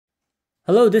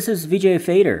Hello, this is VJ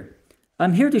Fader.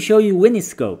 I'm here to show you Whitney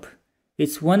Scope.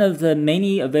 It's one of the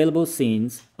many available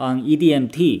scenes on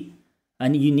EDMT, a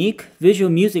unique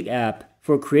visual music app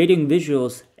for creating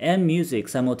visuals and music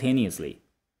simultaneously.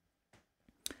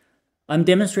 I'm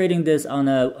demonstrating this on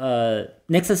a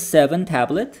Nexus 7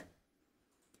 tablet.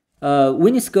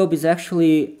 Whitney Scope is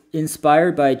actually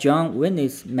inspired by John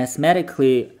Whitney's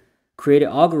mathematically created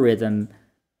algorithm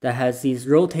that has these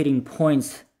rotating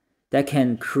points that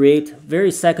can create very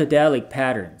psychedelic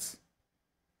patterns.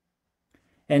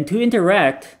 And to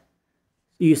interact,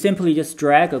 you simply just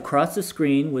drag across the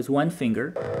screen with one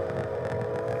finger.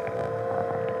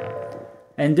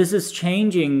 And this is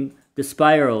changing the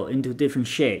spiral into different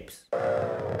shapes.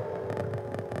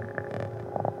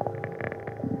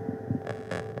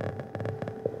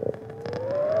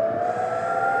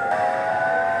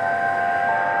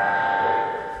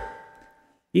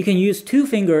 You can use two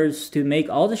fingers to make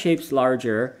all the shapes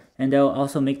larger, and they'll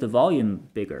also make the volume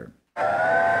bigger.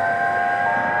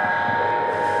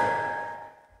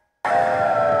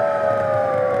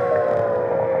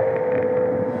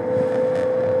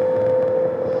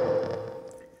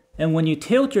 And when you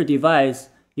tilt your device,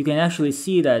 you can actually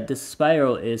see that this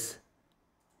spiral is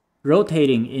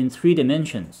rotating in 3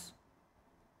 dimensions.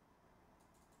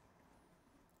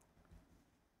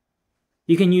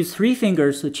 You can use 3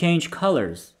 fingers to change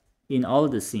colors in all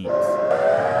of the scenes.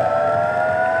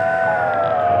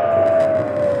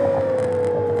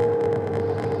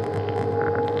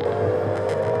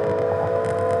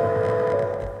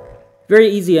 Very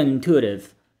easy and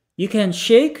intuitive. You can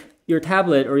shake your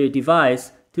tablet or your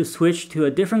device to switch to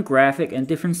a different graphic and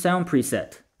different sound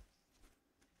preset.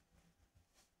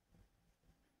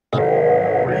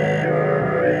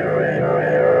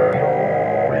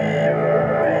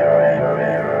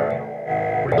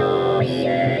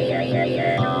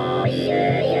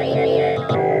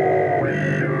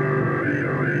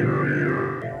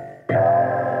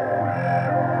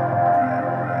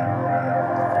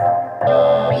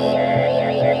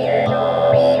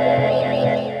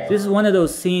 This is one of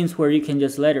those scenes where you can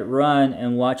just let it run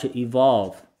and watch it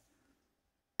evolve.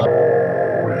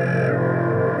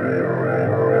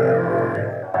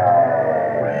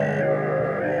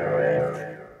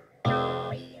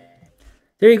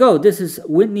 There you go. This is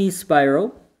Whitney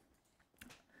Spiral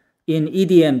in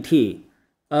EDMT.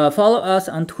 Follow us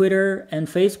on Twitter and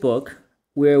Facebook,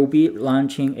 where we'll be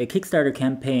launching a Kickstarter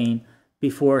campaign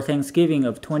before Thanksgiving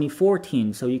of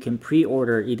 2014, so you can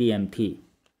pre-order EDMT.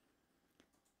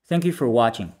 Thank you for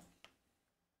watching.